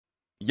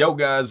Yo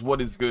guys,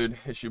 what is good?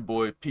 It's your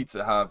boy Pizza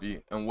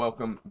Javi and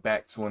welcome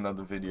back to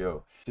another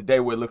video. Today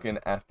we're looking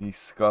at the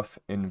Scuf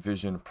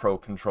Envision Pro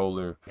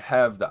controller. We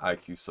have the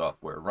iCue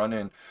software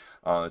running.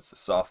 It's the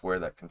software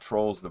that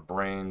controls the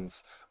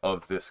brains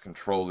of this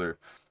controller,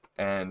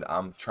 and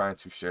I'm trying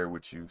to share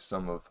with you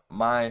some of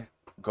my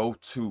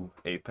go-to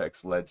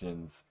Apex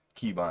Legends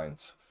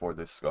keybinds for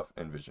this Scuf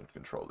Envision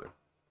controller.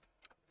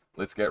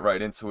 Let's get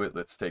right into it.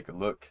 Let's take a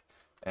look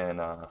and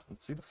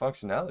let's see the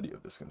functionality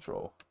of this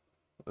control.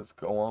 Let's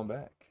go on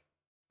back.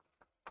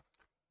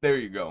 There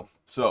you go.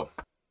 So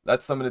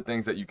that's some of the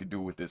things that you could do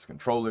with this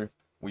controller.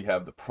 We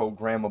have the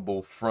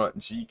programmable front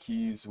G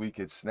keys. We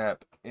could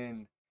snap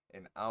in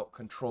and out,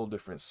 control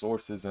different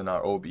sources in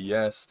our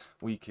OBS.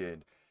 We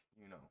could,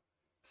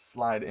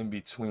 slide in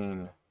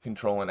between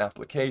controlling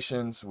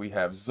applications. We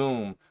have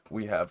zoom,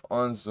 we have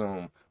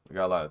unzoom. We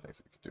got a lot of things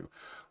we could do.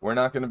 We're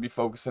not going to be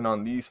focusing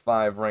on these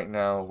 5 right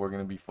now. We're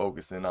going to be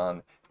focusing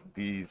on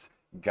these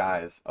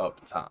guys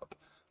up top.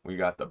 We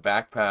got the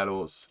back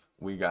paddles,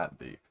 we got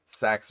the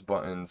sax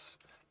buttons,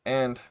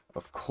 and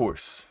of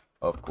course,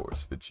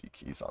 the G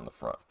keys on the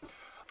front.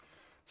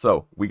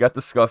 So we got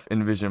the Scuf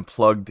Envision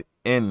plugged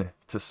in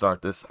to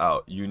start this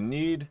out. You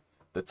need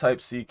the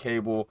Type-C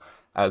cable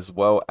as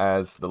well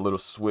as the little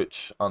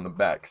switch on the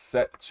back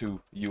set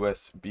to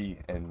USB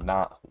and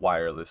not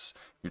wireless.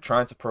 If you're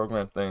trying to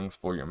program things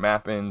for your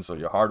mappings or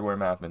your hardware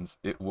mappings,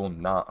 it will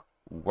not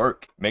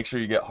work. Make sure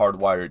you get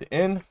hardwired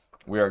in.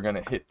 We are going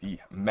to hit the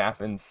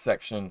mapping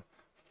section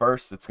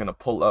first. It's going to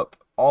pull up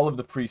all of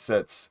the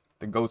presets,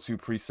 the go-to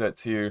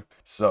presets here.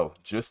 So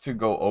just to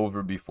go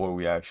over before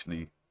we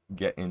actually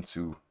get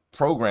into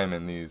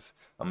programming these,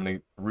 I'm going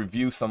to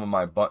review some of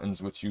my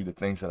buttons with you, the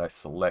things that I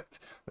select,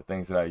 the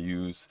things that I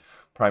use.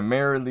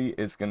 Primarily,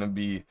 it's going to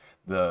be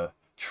the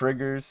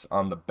triggers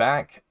on the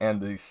back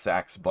and the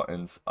sax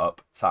buttons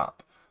up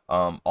top.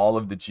 All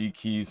of the G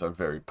keys are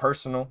very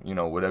personal.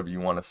 Whatever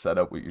you want to set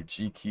up with your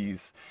G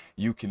keys,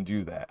 you can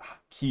do that.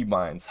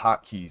 Keybinds,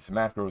 hotkeys,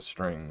 macro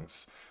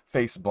strings,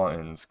 face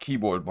buttons,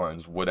 keyboard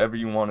buttons, whatever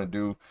you want to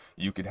do.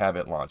 You could have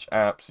it launch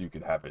apps. You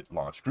could have it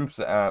launch groups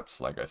of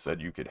apps. Like I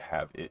said, you could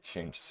have it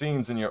change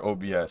scenes in your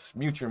OBS,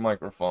 mute your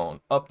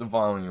microphone, up the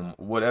volume,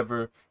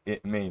 whatever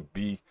it may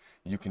be.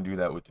 You can do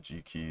that with the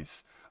G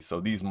keys. So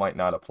these might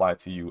not apply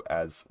to you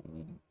as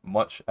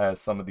much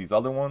as some of these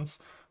other ones,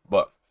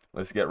 but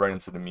let's get right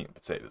into the meat and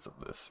potatoes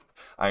of this.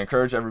 I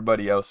encourage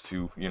everybody else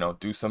to,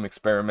 do some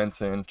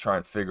experimenting, try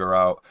and figure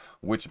out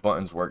which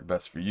buttons work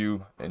best for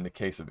you. In the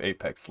case of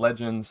Apex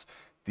Legends,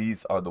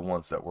 these are the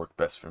ones that work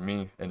best for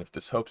me. And if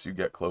this helps you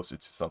get closer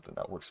to something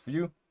that works for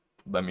you,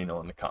 let me know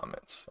in the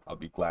comments. I'll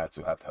be glad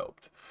to have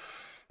helped.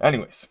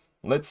 Anyways,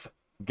 let's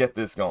get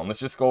this going.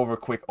 Let's just go over a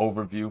quick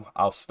overview.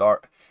 I'll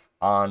start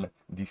on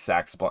the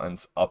sax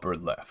buttons upper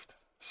left.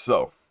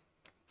 So,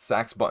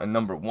 sax button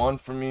number 1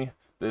 for me.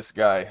 This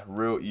guy,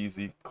 real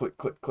easy, click,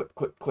 click, click,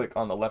 click, click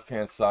on the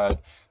left-hand side.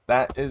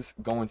 That is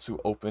going to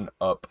open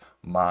up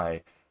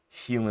my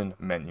healing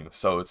menu.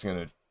 So it's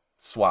going to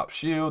swap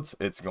shields.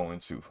 It's going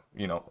to,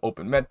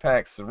 open med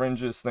packs,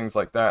 syringes, things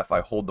like that. If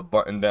I hold the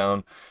button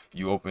down,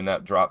 you open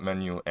that drop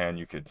menu and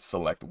you could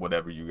select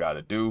whatever you got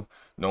to do.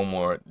 No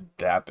more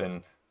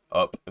dapping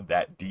up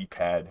that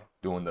D-pad,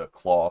 doing the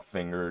claw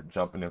finger,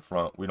 jumping in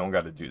front. We don't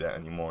got to do that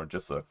anymore.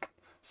 Just a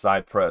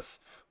side press.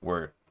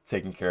 We're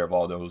taking care of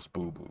all those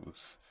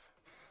boo-boos.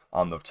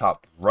 On the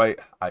top right,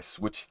 I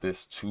switched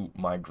this to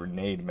my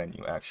grenade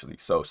menu actually.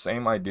 So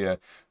same idea,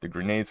 the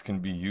grenades can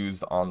be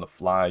used on the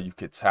fly. You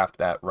could tap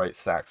that right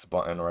sax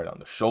button right on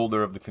the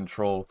shoulder of the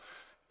control,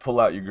 pull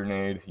out your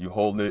grenade, you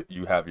hold it,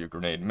 you have your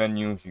grenade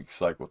menu, you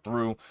cycle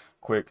through,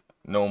 quick,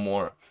 no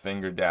more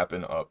finger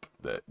dapping up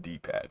the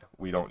D-pad.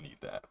 We don't need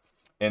that.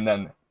 And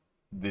then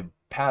the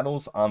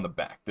paddles on the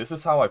back. This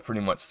is how I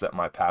pretty much set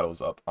my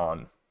paddles up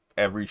on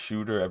every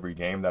shooter, every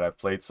game that I've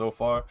played so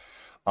far.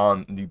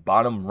 On the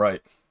bottom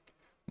right,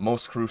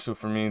 most crucial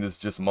for me, this is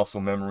just muscle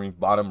memory.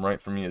 Bottom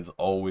right for me is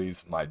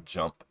always my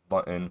jump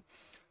button.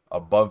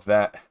 Above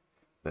that,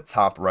 the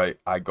top right,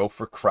 I go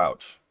for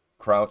crouch.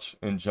 Crouch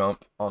and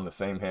jump on the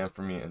same hand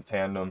for me in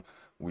tandem.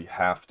 We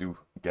have to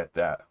get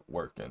that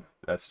working.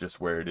 That's just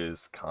where it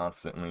is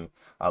constantly.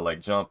 I like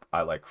jump,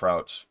 I like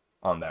crouch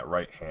on that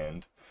right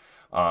hand.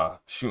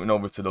 Shooting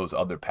over to those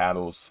other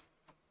paddles,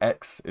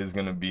 X is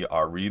going to be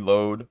our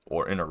reload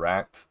or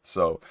interact.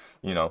 So,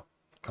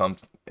 come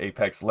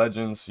Apex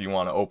Legends, you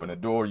want to open a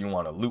door, you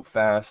want to loot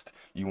fast,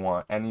 you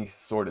want any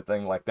sort of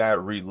thing like that,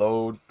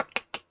 reload,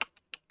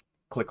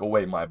 click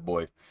away, my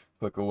boy,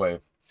 click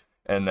away.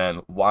 And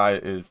then Y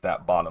is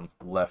that bottom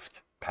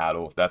left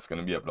paddle. That's going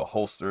to be able to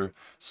holster,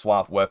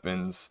 swap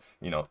weapons,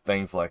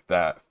 things like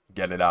that.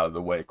 Get it out of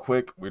the way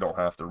quick. We don't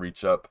have to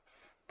reach up,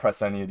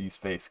 press any of these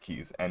face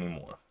keys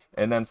anymore.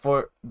 And then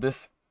for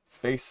this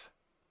face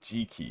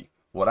G key,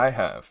 what I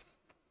have,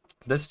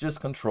 this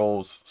just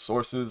controls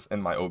sources in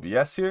my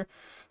OBS here.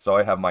 So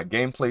I have my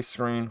gameplay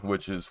screen,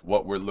 which is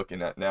what we're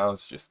looking at now.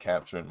 It's just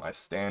capturing my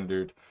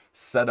standard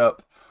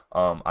setup.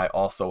 I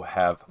also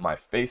have my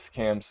face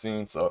cam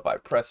scene. So if I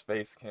press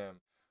face cam,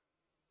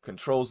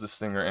 controls the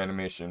stinger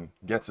animation,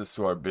 gets us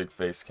to our big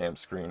face cam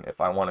screen. If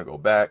I want to go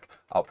back,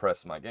 I'll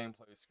press my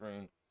gameplay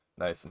screen.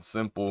 Nice and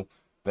simple.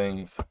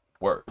 Things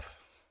work.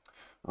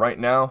 Right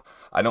now,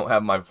 I don't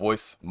have my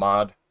voice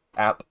mod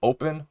app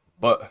open,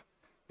 but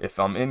if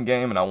I'm in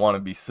game and I want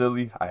to be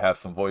silly, I have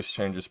some voice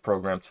changers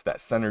programmed to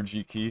that center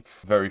G key.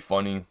 Very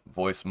funny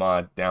voice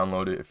mod.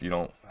 Download it if you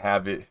don't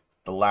have it.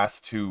 The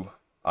last two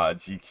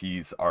G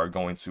keys are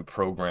going to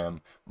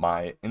program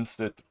my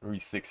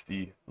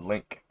Insta360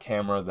 link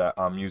camera that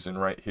I'm using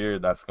right here.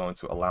 That's going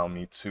to allow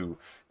me to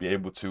be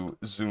able to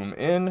zoom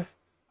in.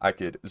 I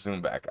could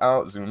zoom back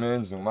out, zoom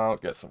in, zoom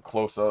out, get some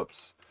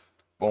close-ups.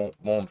 Boom,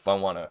 boom. If I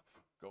want to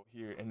go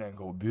here and then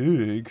go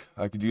big,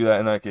 I could do that,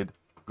 and I could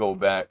go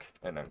back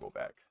and then go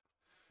back.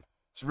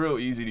 It's real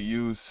easy to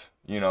use.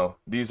 You know,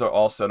 these are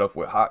all set up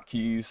with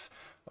hotkeys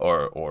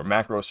or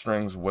macro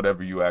strings,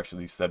 whatever you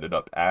actually set it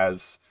up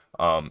as.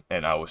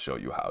 And I will show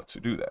you how to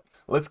do that.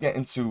 Let's get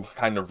into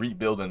kind of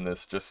rebuilding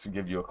this just to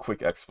give you a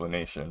quick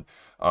explanation.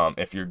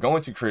 If you're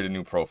going to create a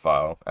new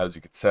profile, as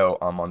you can tell,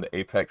 I'm on the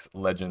Apex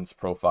Legends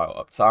profile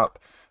up top.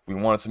 If we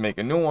wanted to make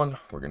a new one,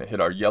 we're going to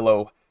hit our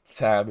yellow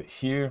tab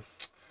here.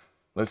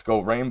 Let's go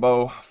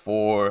rainbow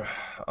for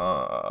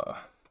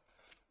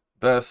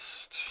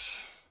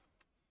best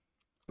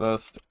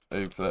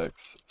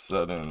Apex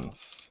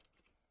settings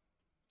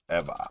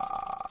ever.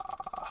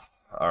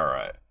 All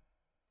right,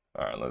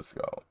 let's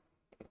go.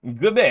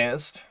 Good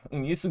best.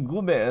 It's a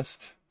good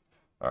best.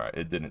 All right,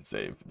 it didn't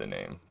save the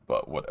name,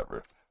 but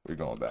whatever. We're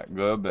going back.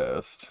 Good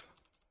best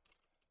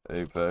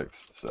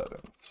Apex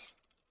settings.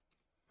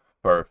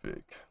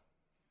 Perfect.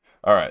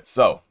 All right,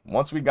 so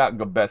once we got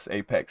good best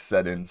Apex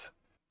settings,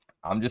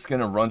 I'm just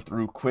gonna run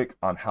through quick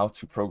on how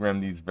to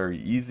program these very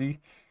easy.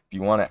 If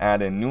you want to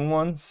add in new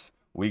ones,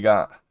 we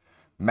got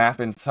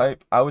map and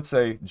type. I would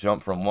say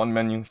jump from one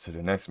menu to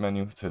the next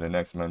menu to the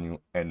next menu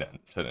and then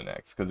to the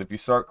next, because if you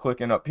start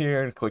clicking up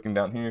here, clicking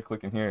down here,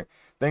 clicking here,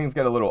 things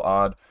get a little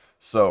odd.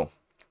 So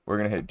we're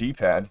gonna hit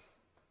D-pad,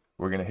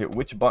 we're gonna hit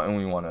which button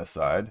we want to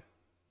assign,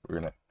 we're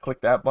gonna click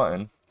that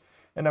button,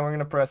 and then we're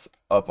gonna press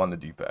up on the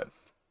D-pad.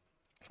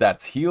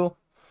 That's heal.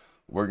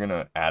 We're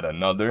gonna add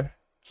another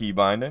key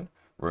binding.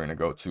 We're gonna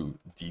go to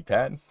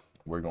D-pad,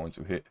 we're going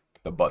to hit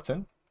the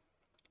button,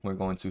 we're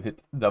going to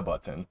hit the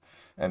button,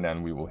 and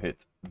then we will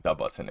hit the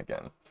button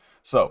again.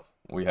 So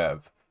we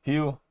have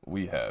heal,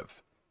 we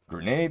have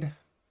grenade. If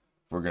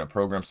we're going to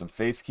program some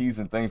face keys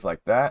and things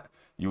like that,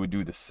 you would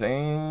do the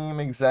same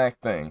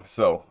exact thing.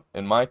 So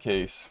in my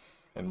case,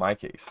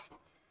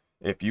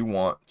 if you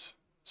want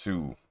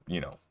to,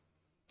 you know,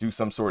 do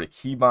some sort of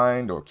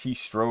keybind or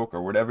keystroke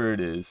or whatever it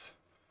is,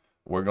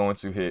 we're going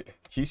to hit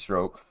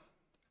keystroke,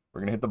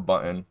 we're going to hit the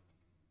button.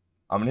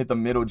 I'm going to hit the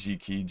middle G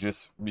key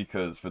just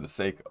because for the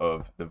sake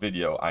of the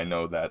video, I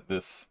know that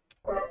this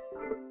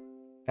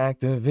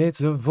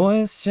activates a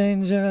voice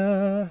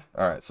changer.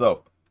 All right,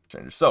 so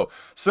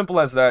simple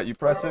as that. You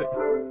press it,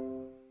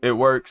 it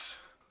works.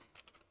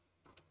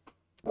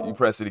 You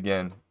press it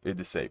again, it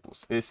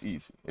disables. It's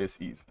easy,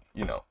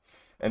 you know.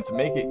 And to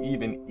make it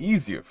even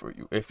easier for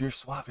you, if you're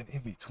swapping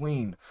in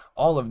between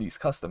all of these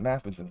custom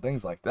mappings and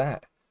things like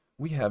that,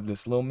 we have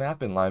this little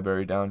mapping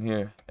library down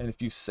here, and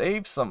if you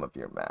save some of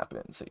your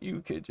mappings, you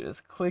could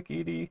just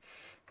clickety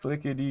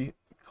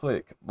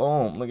click,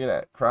 boom, look at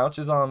that, crouch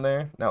is on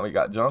there, now we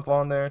got jump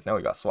on there, now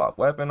we got swap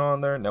weapon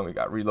on there, now we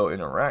got reload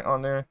interact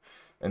on there,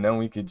 and then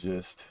we could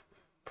just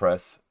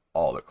press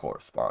all the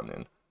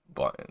corresponding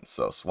buttons.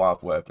 So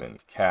swap weapon,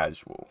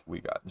 casual, we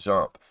got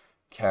jump,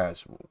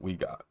 casual, we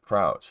got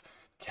crouch,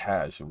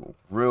 casual,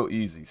 real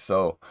easy.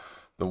 So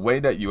the way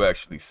that you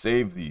actually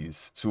save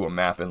these to a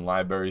mapping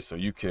library so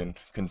you can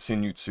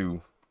continue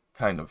to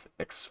kind of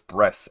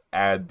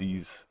add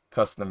these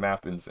custom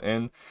mappings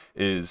in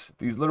is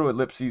these little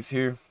ellipses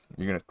here.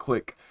 You're going to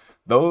click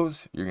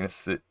those, you're going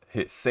to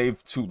hit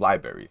save to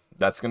library.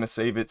 That's going to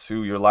save it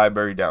to your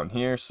library down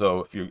here.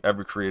 So if you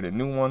ever created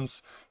new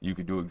ones, you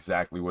could do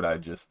exactly what I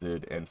just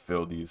did and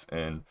fill these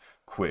in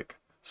quick.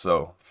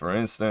 So for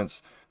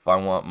instance, if I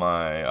want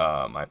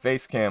my my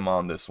face cam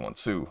on this one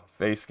too,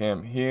 face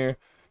cam here,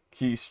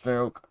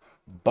 keystroke,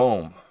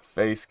 boom,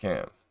 face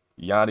cam,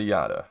 yada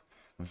yada.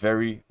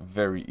 Very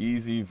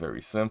easy,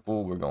 very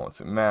simple. We're going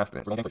to map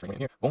it. We're going to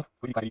here. Boom,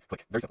 click.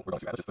 Very simple. We're going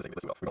to add this specific.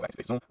 Let's go back to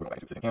face zoom. We're going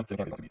back to cam. Cam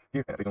is going to be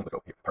here, and face zoom. Let's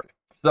go here. Perfect.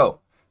 So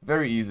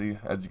very easy,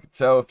 as you can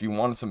tell. If you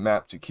wanted to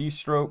map to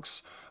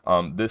keystrokes,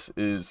 this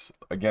is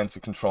again to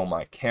control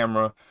my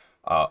camera.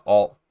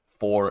 Alt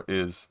 4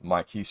 is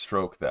my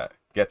keystroke that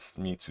gets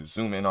me to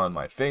zoom in on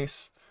my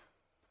face.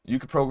 You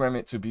could program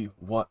it to be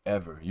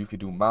whatever. You could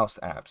do mouse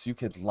apps. You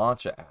could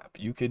launch an app.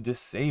 You could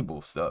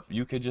disable stuff.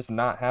 You could just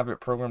not have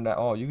it programmed at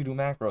all. You could do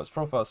macros,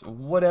 profiles,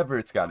 whatever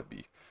it's got to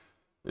be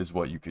is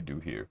what you could do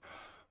here.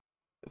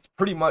 It's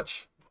pretty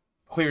much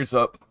clears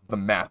up the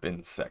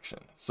mapping section.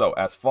 So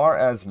as far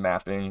as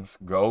mappings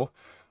go,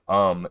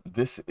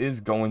 this is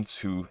going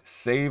to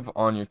save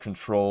on your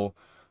control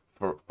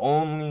for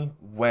only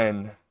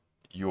when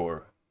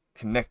you're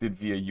connected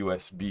via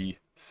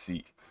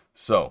USB-C.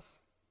 So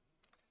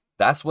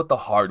That's what the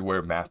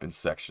hardware mapping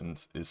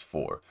sections is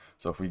for.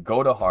 So if we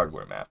go to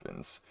hardware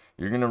mappings,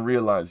 you're going to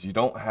realize you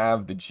don't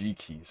have the G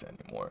keys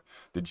anymore.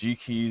 The G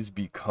keys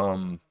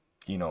become,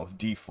 you know,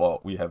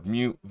 default. We have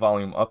mute,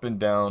 volume up and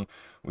down.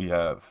 We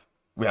have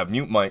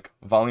mute mic,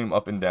 volume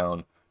up and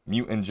down,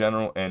 mute in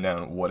general, and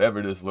then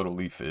whatever this little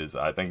leaf is.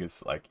 I think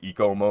it's like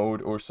eco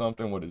mode or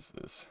something. What is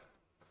this?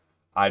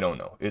 I don't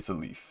know. It's a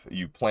leaf.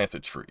 You plant a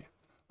tree.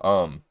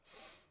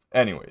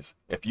 Anyways,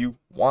 if you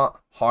want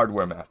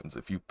hardware mappings,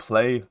 if you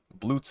play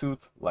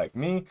Bluetooth like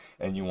me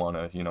and you want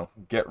to, you know,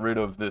 get rid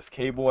of this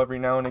cable every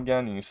now and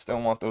again, and you still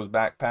want those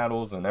back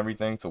paddles and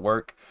everything to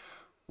work,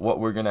 what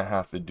we're going to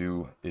have to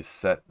do is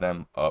set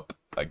them up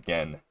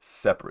again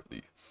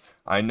separately.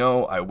 I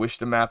know I wish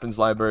the mappings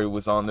library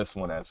was on this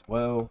one as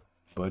well,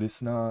 but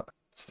it's not.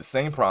 It's the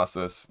same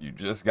process. You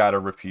just got to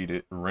repeat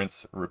it,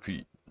 rinse,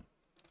 repeat.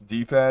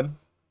 D-pad,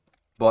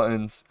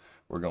 buttons,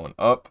 we're going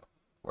up,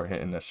 we're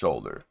hitting the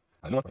shoulder.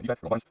 I know we're doing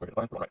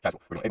right,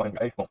 casual. We're doing A button,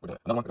 A, boom, we're doing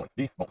another one, we're doing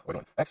B, boom, we're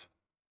doing X,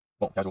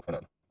 boom, casual, and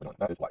then we're doing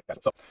that is Y,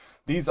 casual. So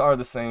these are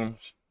the same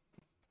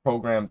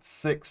programmed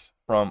 6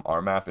 from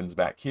our mappings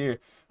back here,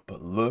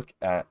 but look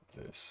at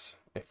this.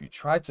 If you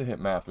try to hit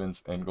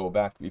mappings and go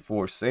back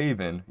before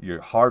saving your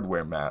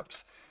hardware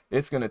maps,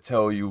 it's going to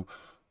tell you,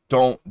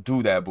 don't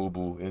do that,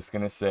 boo-boo. It's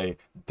going to say,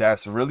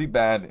 that's really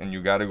bad, and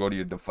you got to go to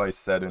your device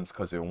settings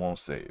because it won't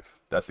save.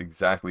 That's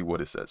exactly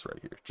what it says right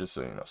here, just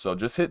so you know. So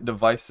just hit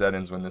device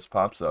settings when this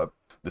pops up.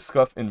 The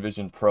Scuf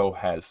Envision Pro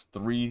has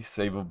 3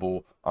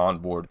 savable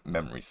onboard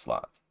memory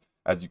slots.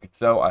 As you can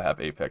tell, I have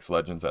Apex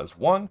Legends as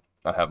one.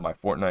 I have my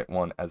Fortnite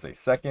one as a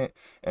second.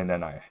 And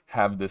then I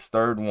have this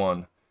third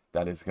one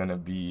that is going to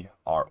be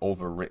our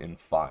overwritten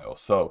file.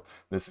 So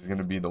this is going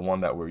to be the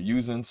one that we're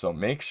using. So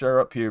make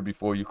sure up here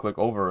before you click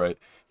overwrite,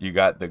 you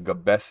got the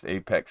best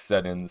Apex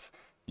settings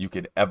you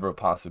could ever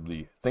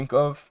possibly think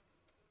of.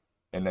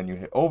 And then you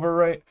hit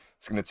overwrite.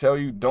 It's going to tell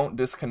you don't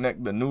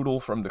disconnect the noodle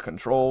from the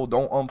control.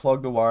 Don't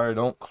unplug the wire.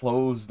 Don't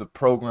close the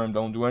program.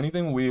 Don't do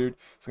anything weird.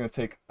 It's going to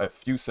take a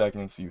few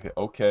seconds. You hit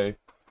OK.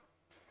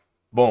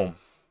 Boom.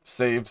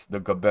 Saves the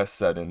best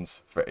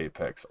settings for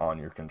Apex on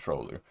your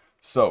controller.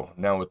 So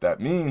now what that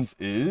means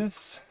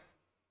is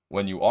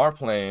when you are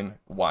playing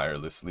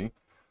wirelessly,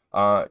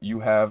 you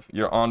have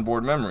your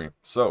onboard memory.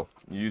 So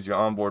you use your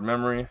onboard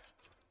memory.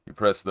 You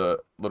press the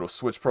little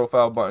switch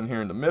profile button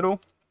here in the middle,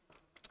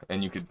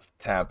 and you could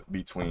tab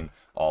between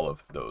all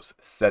of those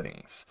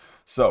settings.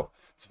 So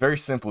it's very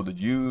simple to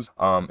use.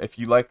 If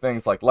you like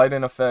things like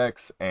lighting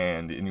effects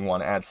and you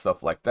want to add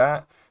stuff like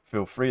that,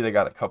 feel free. They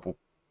got a couple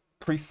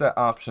preset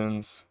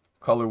options,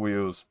 color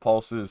wheels,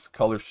 pulses,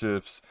 color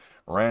shifts,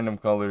 random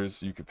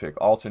colors. You could pick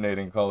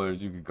alternating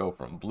colors. You could go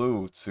from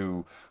blue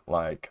to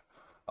like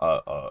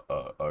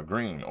a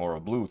green, or a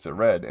blue to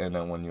red, and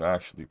then when you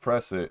actually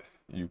press it,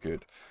 you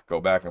could go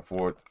back and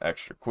forth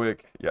extra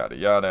quick, yada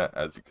yada.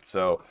 As you can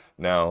tell,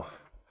 now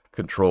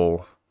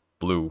control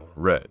blue,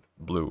 red,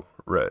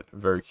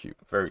 very cute,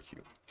 very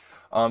cute.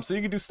 So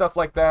you can do stuff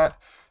like that.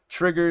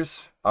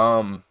 Triggers,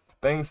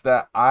 things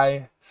that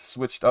I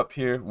switched up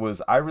here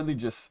was I really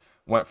just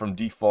went from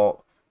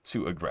default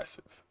to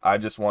aggressive. I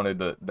just wanted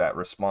that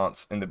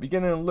response in the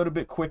beginning a little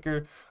bit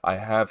quicker. I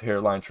have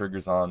hairline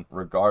triggers on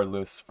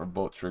regardless. For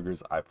both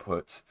triggers I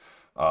put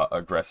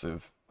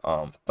aggressive.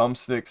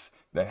 Thumbsticks,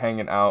 they're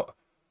hanging out,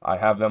 I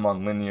have them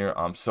on linear.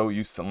 I'm so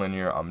used to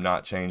linear, I'm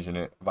not changing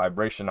it.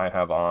 Vibration I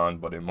have on,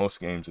 but in most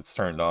games it's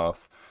turned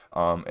off.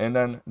 And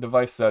then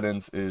device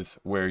settings is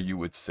where you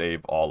would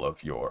save all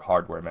of your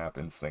hardware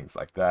mappings, things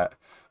like that.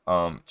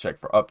 Check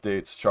for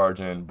updates,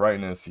 charging,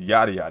 brightness,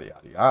 yada yada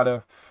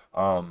yada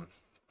yada.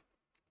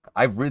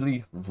 I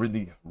really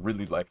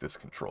like this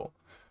control.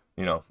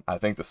 You know, I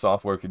think the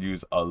software could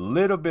use a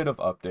little bit of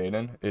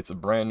updating. It's a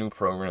brand new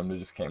program that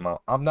just came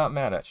out. I'm not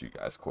mad at you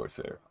guys,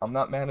 Corsair. I'm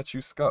not mad at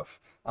you, Scuf.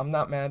 I'm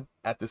not mad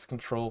at this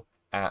control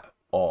at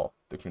all.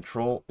 The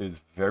control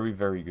is very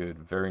good,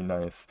 very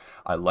nice.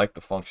 I like the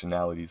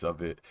functionalities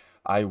of it.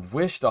 I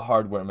wish the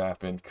hardware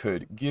mapping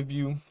could give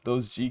you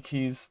those G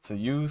keys to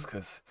use,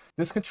 because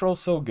this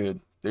control's so good.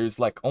 There's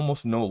like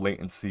almost no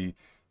latency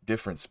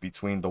difference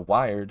between the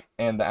wired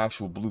and the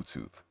actual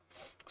Bluetooth.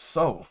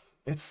 So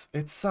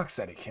it sucks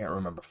that it can't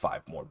remember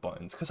 5 more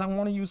buttons, because I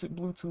want to use it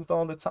Bluetooth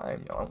all the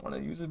time, yo. I want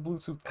to use it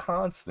Bluetooth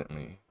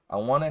constantly. I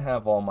want to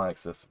have all my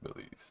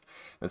accessibilities.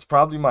 It's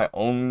probably my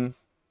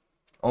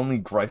only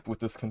gripe with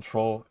this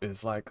control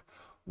is like,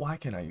 why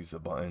can't I use the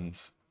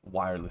buttons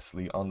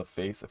wirelessly on the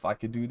face if I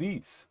could do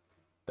these?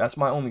 That's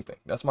my only thing.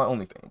 That's my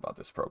only thing about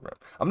this program.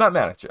 I'm not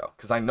mad at y'all,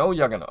 because I know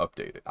y'all gonna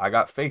update it. I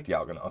got faith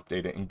y'all gonna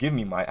update it and give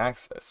me my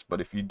access.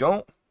 But if you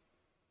don't,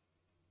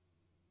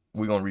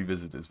 we're gonna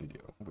revisit this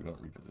video.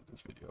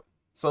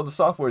 So the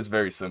software is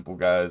very simple,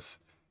 guys.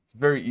 It's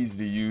very easy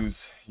to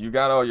use. You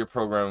got all your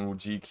programmable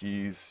G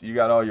keys. You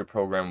got all your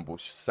programmable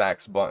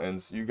sax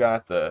buttons. You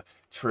got the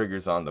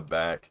triggers on the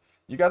back.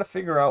 You got to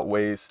figure out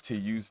ways to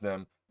use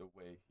them the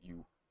way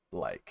you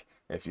like.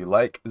 If you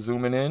like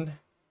zooming in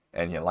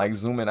and you like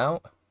zooming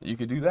out, you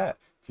could do that.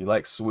 If you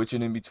like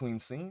switching in between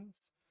scenes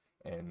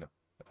and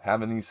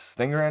having these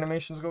stinger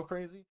animations go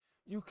crazy,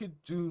 you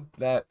could do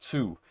that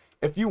too.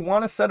 If you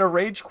want to set a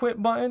rage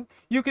quit button,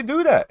 you could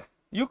do that.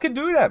 You could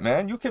do that,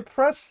 man. You could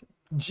press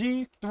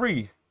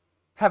G3,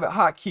 have it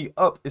hotkey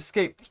up,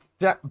 escape,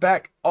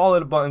 back, all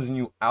of the buttons, and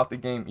you out the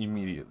game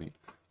immediately.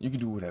 You can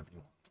do whatever you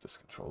want with this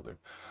controller.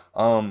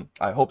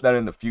 I hope that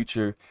in the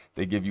future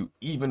they give you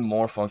even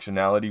more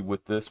functionality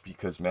with this,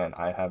 because man,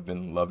 I have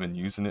been loving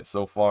using it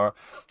so far.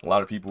 A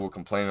lot of people were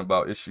complaining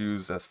about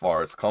issues as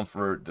far as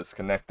comfort,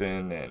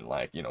 disconnecting, and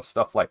like, you know,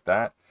 stuff like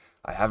that.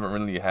 I haven't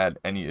really had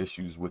any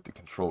issues with the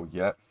control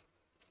yet.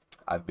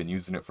 I've been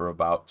using it for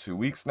about 2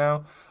 weeks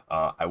now.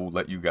 I will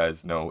let you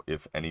guys know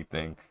if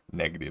anything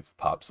negative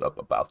pops up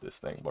about this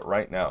thing. But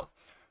right now,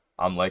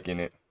 I'm liking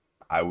it.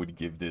 I would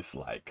give this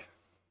like,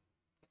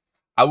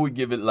 I would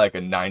give it like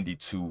a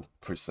 92%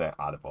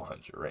 out of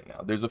 100 right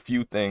now. There's a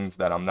few things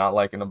that I'm not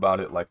liking about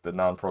it, like the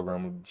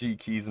non-programmable G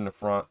keys in the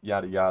front,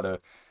 yada yada,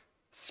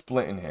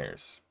 splitting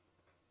hairs.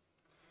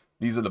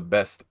 These are the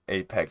best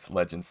Apex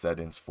Legends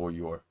settings for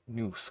your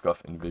new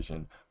Scuf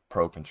Envision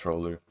Pro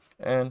controller.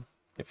 And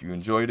if you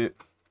enjoyed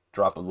it,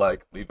 drop a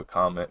like, leave a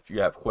comment. If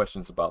you have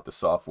questions about the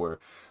software,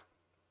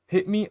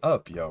 hit me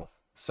up, yo.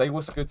 Say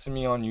what's good to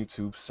me on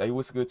YouTube. Say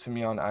what's good to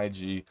me on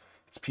IG.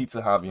 It's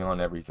Pizza Javi on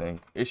everything.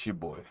 It's your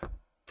boy,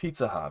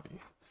 Pizza Javi.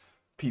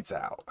 Pizza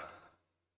out.